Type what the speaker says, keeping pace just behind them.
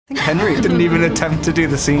Henry didn't even attempt to do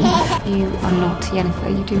the scene. You are not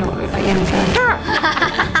Yennefer. You do not look like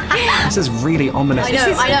Yennefer. This is really ominous.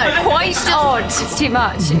 I know. Quite odd. It's too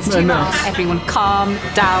much. It's too much. Everyone calm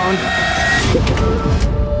down.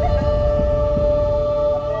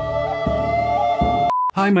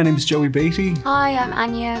 Hi, my name's Joey Batey. Hi, I'm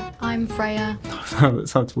Anya. I'm Freya. It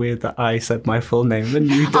sounds weird that I said my full name and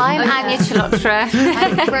you didn't. I'm Anya Chalotra.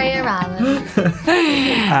 I'm Freya Allan.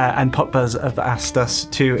 And Popbuzz have asked us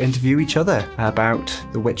to interview each other about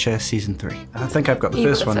The Witcher Season 3. I think I've got the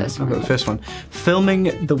first one. I've got the first one.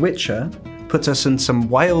 Filming The Witcher puts us in some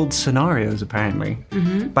wild scenarios, apparently.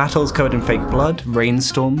 Battles covered in fake blood,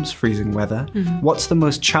 rainstorms, freezing weather. What's the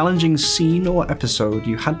most challenging scene or episode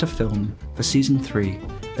you had to film for Season 3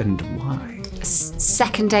 and why?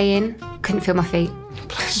 Second day in, couldn't feel my feet.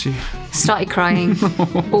 Bless you. Started crying,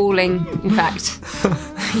 bawling, in fact.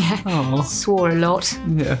 Yeah, Aww. swore a lot.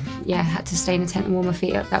 Yeah, had to stay in a tent and warm my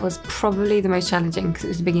feet up. That was probably the most challenging because it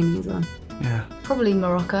was the beginning as well. Yeah. Probably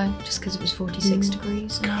Morocco, just because it was 46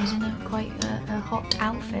 degrees and I was in quite a hot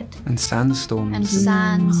outfit. And sandstorms. And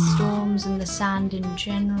sandstorms and the sand in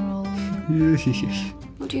general.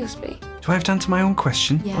 What do yours be? Do I have to answer my own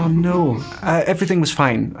question? Yeah. Oh no. Everything was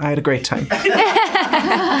fine. I had a great time.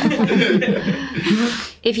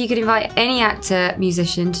 If you could invite any actor,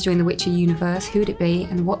 musician to join the Witcher universe, who would it be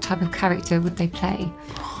and what type of character would they play?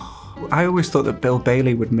 I always thought that Bill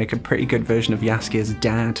Bailey would make a pretty good version of Jaskier's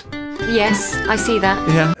dad. Yes, I see that.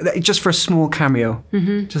 Yeah, just for a small cameo.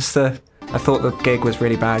 Just I thought the gig was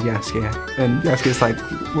really bad, Jaskier. And Jaskier's like,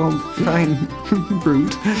 well, fine,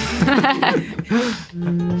 rude.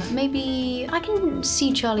 Maybe I can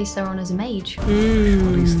see Charlize Theron as a mage.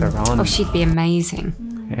 Charlize Theron. Oh, she'd be amazing.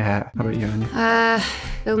 Yeah, how about you, Anya?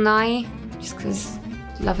 Bill Nye, just because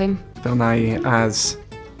love him. Bill Nye as...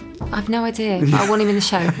 I've no idea, but I want him in the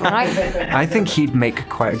show, all right? I think he'd make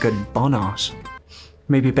quite a good Bonnart.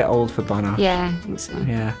 Maybe a bit old for Bonnart. Yeah, I think so.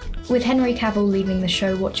 Yeah. With Henry Cavill leaving the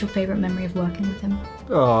show, what's your favourite memory of working with him?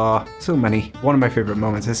 Oh, so many. One of my favourite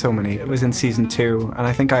moments, there's so many. It was in Season 2, and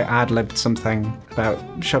I think I ad-libbed something about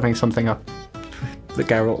shoving something up the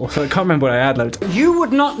Geralt. I can't remember what I ad-libbed. You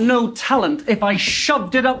would not know talent if I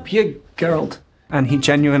shoved it up your Geralt. And he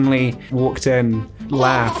genuinely walked in,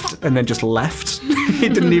 laughed, and then just left. He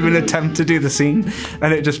didn't even attempt to do the scene.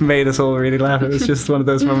 And it just made us all really laugh. It was just one of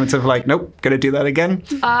those moments of like, nope, gonna do that again.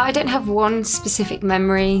 I don't have one specific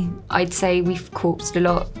memory. I'd say we've corpsed a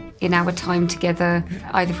lot in our time together,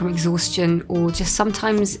 either from exhaustion or just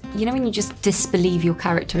sometimes, you know, when you just disbelieve your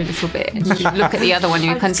character a little bit and you look at the other one,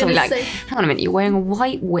 you're constantly like, hang on a minute, you're wearing a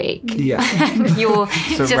white wig. Yeah. You're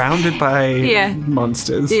surrounded by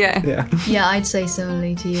monsters. Yeah. Yeah, I'd say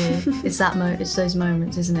similarly to you. It's it's those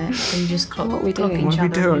moments, isn't it? Where you just clock each other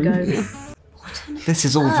and you go, This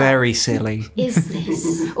is all very silly. is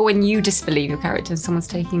this? Or when you disbelieve your character and someone's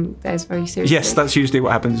taking theirs very seriously. Yes, that's usually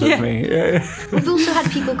what happens with me. Yeah. We've also had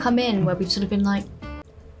people come in where we've sort of been like,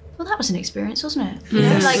 well, that was an experience, wasn't it? You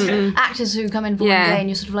know, like actors who come in for one day and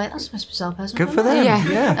you're sort of like, that's supposed to be bizarre person. Good for them.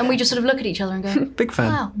 Yeah. And we just sort of look at each other and go, big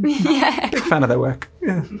fan. wow. Big fan of their work.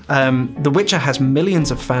 Yeah. The Witcher has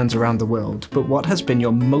millions of fans around the world, but what has been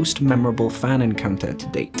your most memorable fan encounter to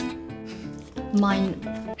date? Mine.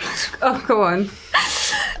 Oh, go on.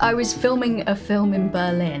 I was filming a film in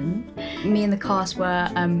Berlin. Me and the cast were,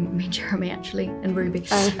 me and Jeremy actually, and Ruby,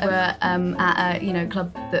 were at a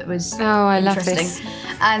club that was interesting. This.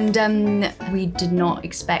 And we did not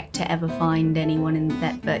expect to ever find anyone in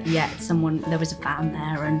that, but yet there was a fan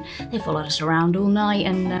there and they followed us around all night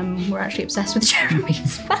and we're actually obsessed with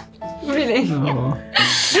Jeremy's fan. Really? Oh.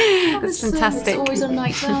 That's fantastic. It's always on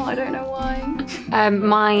nights out, I don't know why.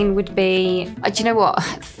 Mine would be, do you know what?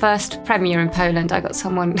 First premiere in Poland, I got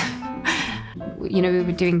someone, we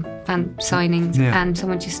were doing fan signings and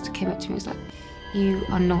someone just came up to me and was like, you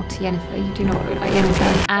are not Yennefer, you do not look like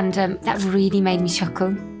Yennefer. And that really made me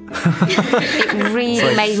chuckle. It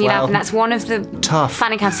really made me laugh, and that's one of the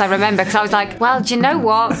fan encounters I remember because I was like, well, do you know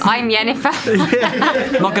what? I'm Yennefer.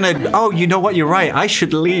 I'm not gonna, you know what, you're right, I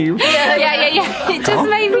should leave. Yeah. It just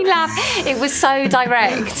made me laugh. It was so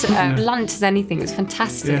direct, blunt as anything. It was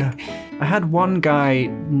fantastic. Yeah. I had one guy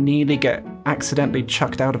nearly get accidentally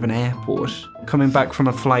chucked out of an airport coming back from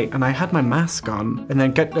a flight, and I had my mask on, and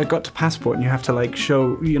then I got to passport, and you have to like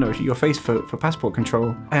show your face for passport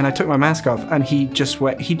control, and I took my mask off, and he just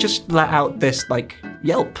let out this like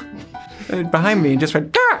yelp behind me and just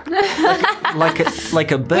went, "Gah!"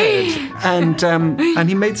 like a bird, and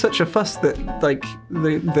he made such a fuss that like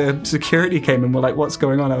the security came and were like, "What's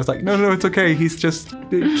going on?" I was like, "No, it's okay. He's just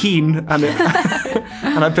keen." And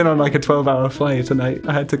and I've been on like a 12-hour flight, and I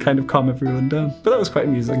had to kind of calm everyone down. But that was quite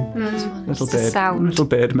amusing. Little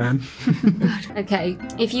bird man. Okay,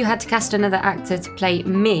 if you had to cast another actor to play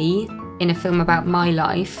me in a film about my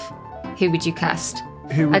life, who would you cast?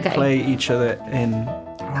 Who would play each other in?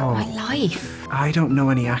 Oh, my life. I don't know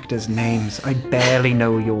any actors' names. I barely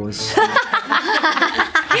know yours.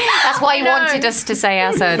 That's why you wanted us to say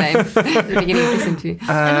our surname at the beginning of this interview.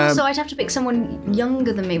 And also, I'd have to pick someone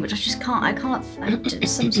younger than me, which I just can't. I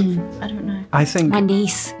don't know. I think my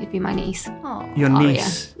niece. It'd be my niece. Oh, your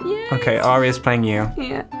niece. Yes. Okay, Arya's playing you.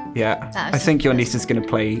 Yeah. Yeah. I think your niece is going to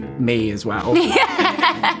play me as well.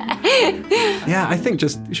 Yeah, I think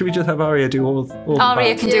should we just have Arya do all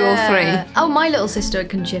Arya can do all three. Oh, my little sister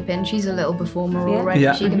can chip in. She's a little performer already.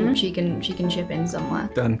 Yeah. She can chip in somewhere.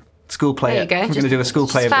 Done. School play. There you go. We're going to do a school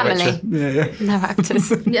play of The Witcher. Yeah. No actors.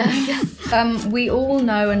 Yeah. We all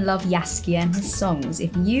know and love Jaskier and his songs.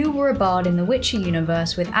 If you were a bard in the Witcher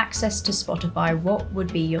universe with access to Spotify, what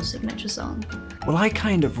would be your signature song? Well, I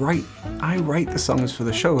write the songs for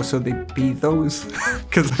the show, so they'd be those,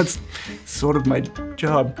 because that's sort of my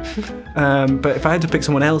job. But if I had to pick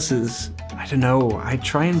someone else's, I don't know, I'd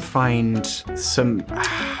try and find some...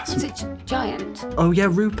 Is it Giant? Oh yeah,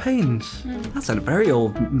 Rue Payne's. That's a very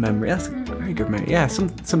old memory. That's a very good memory. Yeah,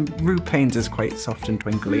 some Rue Payne's is quite soft and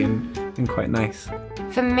twinkly and quite nice.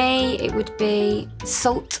 For me, it would be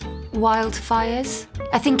Salt Wildfires.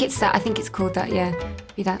 I think it's that. I think it's called that, yeah.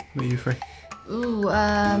 Be that. What are you free? Ooh,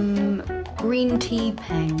 Green Tea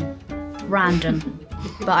Peng. Random.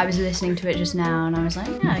 But I was listening to it just now and I was like,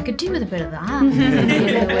 yeah, I could do with a bit of that.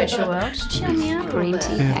 In the Witcher world. Just chill me out a Green little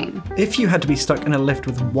Tea bit. Peng. If you had to be stuck in a lift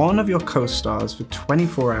with one of your co-stars for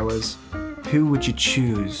 24 hours, who would you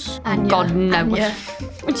choose? Anya. God, no. Anya.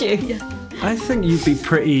 Would you? Yeah. I think you'd be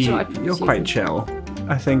pretty... Sure, I'd be you're quite chill.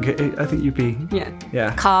 I think you'd be...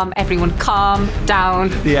 Yeah. Calm, everyone calm down.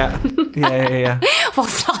 Yeah.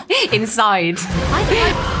 What's that? Inside. I'd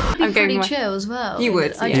be I'm pretty going chill as well. You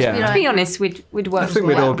would, I'd yeah. just be To like, be honest, we'd work I think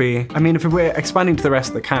we'd well. all be... I mean, if we're expanding to the rest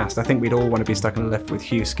of the cast, I think we'd all want to be stuck in a lift with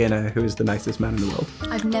Hugh Skinner, who is the nicest man in the world.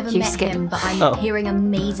 I've never Hugh met Skinner. him, but I'm hearing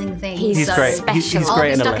amazing things. He's so great. special. He's I'll great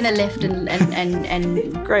be in a stuck in a lift. lift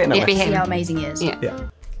and Great in a It'd be lift. see him. how amazing he is. Yeah.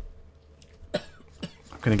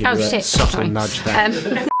 I'm going to give you a subtle nudge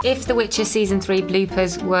there. If The Witcher Season 3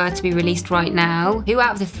 bloopers were to be released right now, who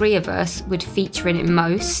out of the three of us would feature in it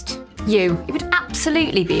most? You. It would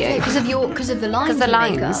absolutely be you. Because of the lines. Because the you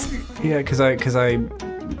make lines. up. Yeah, because I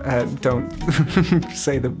don't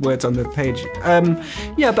say the words on the page.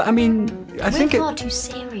 Yeah, but I mean, I think We're far too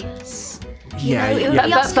serious. Yeah, It would yeah.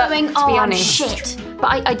 be us going, to oh, be I'm honest, shit.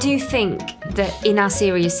 But I do think that in our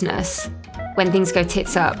seriousness, when things go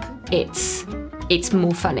tits up, it's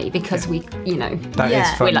more funny because we, That is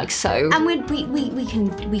Yeah. fun. we're like so. And we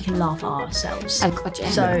can laugh at ourselves. Oh God, yeah.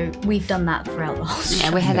 So we've done that throughout the whole show.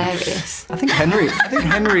 Yeah, we're hilarious. I think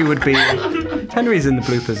Henry would be. Henry's in the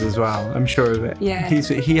bloopers as well. I'm sure of it. Yeah.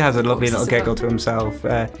 He has a lovely Of little course he's giggle to himself.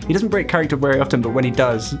 He doesn't break character very often, but when he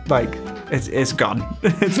does, like it's gone.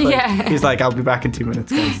 It's like, Yeah. He's like, I'll be back in 2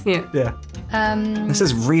 minutes, guys. Yeah. Yeah. This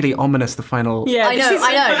is really ominous. The final. Yeah, I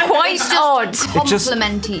know. Quite It's just odd.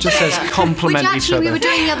 Complement each Just other. says complement Which each actually other. we were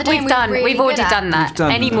doing the other day. We've already done that. We've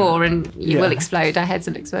done Any that. more and you Yeah. will explode. Our heads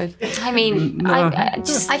will explode. I mean, No. I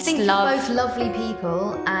I think love. you're both lovely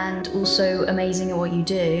people and also amazing at what you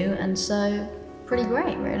do, and so pretty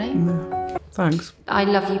great, really. Thanks. I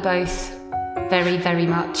love you both very, very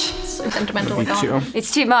much. So sentimental. Me too.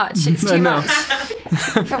 It's too much. It's too No. much.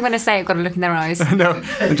 If I'm going to say it, I've got to look in their eyes. No,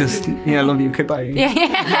 I just I love you. Goodbye. Yeah.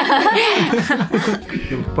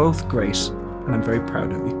 You're both great, and I'm very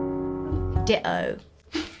proud of you. Ditto.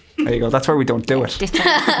 There you go. That's why we don't do it. Ditto.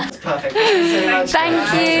 Perfect. Thank you so much.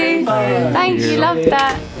 Thank you. Thank you. Love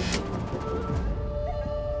that.